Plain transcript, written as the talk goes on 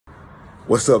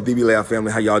What's up, DB Layout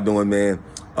family? How y'all doing, man?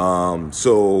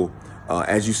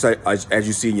 As you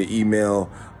see in your email,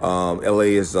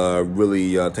 LA is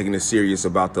really taking it serious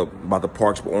about the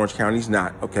parks, but Orange County's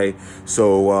not. Okay,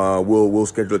 so we'll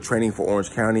schedule a training for Orange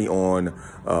County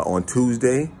on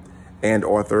Tuesday and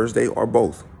or Thursday or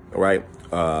both. All right,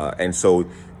 and so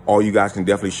all you guys can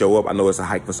definitely show up. I know it's a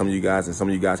hike for some of you guys, and some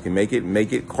of you guys can make it.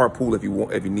 Carpool if you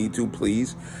want, if you need to,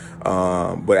 please.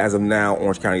 But as of now,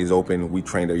 Orange County is open. We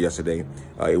trained there yesterday.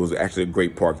 It was actually a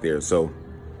great park there. So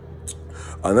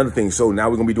another thing, so now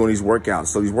we're gonna be doing these workouts.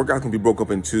 So these workouts can be broke up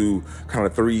into kind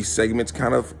of 3 segments,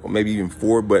 kind of, or maybe even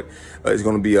 4. But it's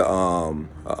gonna be a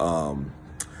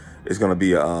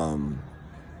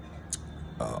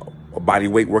body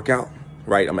weight workout.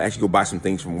 Right, I'm gonna actually go buy some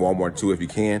things from Walmart too, if you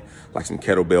can, like some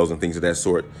kettlebells and things of that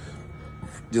sort.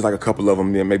 Just like a couple of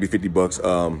them, maybe 50 bucks.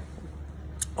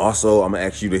 Also, I'm gonna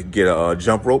ask you to get a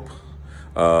jump rope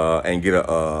and get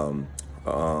a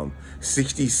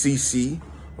 60 cc,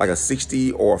 like a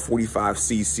 60 or 45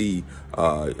 cc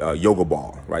yoga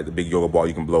ball, right? The big yoga ball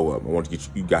you can blow up. I want to get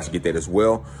you guys to get that as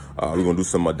well. We're gonna do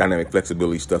some dynamic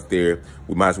flexibility stuff there.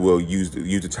 We might as well use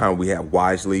the time we have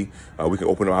wisely. We can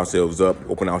open ourselves up,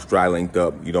 open our stride length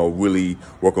up, you know, really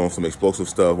work on some explosive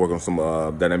stuff, work on some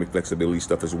dynamic flexibility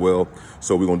stuff as well.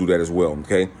 So we're gonna do that as well,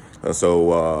 okay?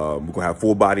 So we're gonna have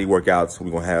full body workouts. We're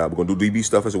gonna do DB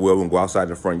stuff as well. We're gonna go outside in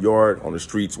the front yard, on the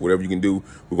streets, whatever you can do.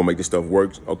 We're gonna make this stuff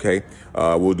work, okay?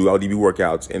 We'll do our DB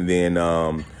workouts, and then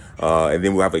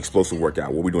we'll have an explosive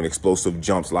workout where we're doing explosive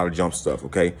jumps, a lot of jump stuff,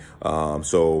 okay?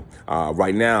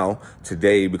 Right now,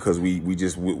 today, because we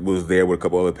just was there with a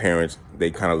couple other parents, they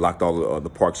kind of locked all the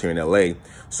parks here in LA.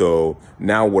 So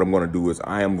now what I'm gonna do is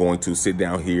I am going to sit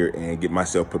down here and get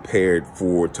myself prepared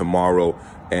for tomorrow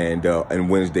and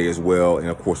Wednesday as well, and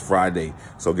of course Friday.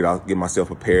 So get myself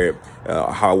prepared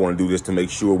how I want to do this, to make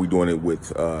sure we're doing it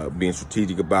with being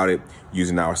strategic about it,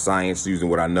 using our science, using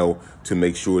what I know to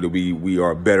make sure that we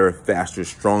are better, faster,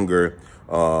 stronger,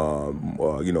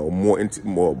 you know,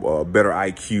 more better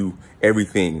IQ,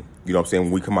 everything. You know what I'm saying,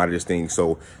 when we come out of this thing.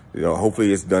 So, you know,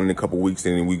 hopefully it's done in a couple of weeks,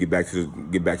 and then we get back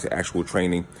to actual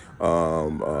training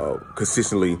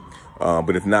consistently.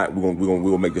 But if not,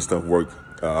 we'll make this stuff work.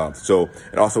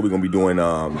 And also we're gonna be doing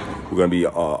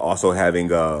also having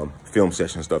film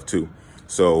session stuff too.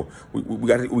 So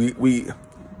we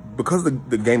because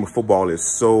the game of football is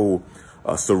so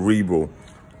cerebral.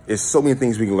 There's so many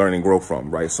things we can learn and grow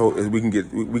from, right? So we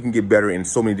can get better in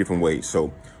so many different ways.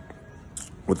 So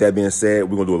with that being said,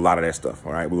 we're gonna do a lot of that stuff.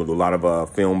 All right, we're gonna do a lot of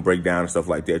film breakdown and stuff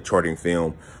like that, charting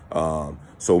film.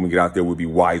 So when we get out there, we'll be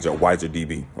wiser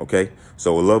DB. Okay.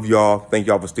 So I love y'all. Thank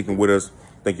y'all for sticking with us.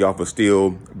 Thank y'all for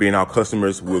still being our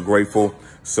customers. We're grateful.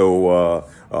 So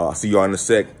I'll see y'all in a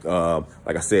sec.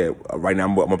 Like I said, right now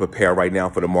I'm gonna prepare right now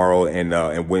for tomorrow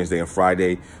and Wednesday and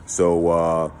Friday.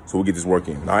 So we'll get this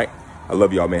working. All right. I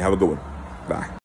love y'all, man. Have a good one. Bye.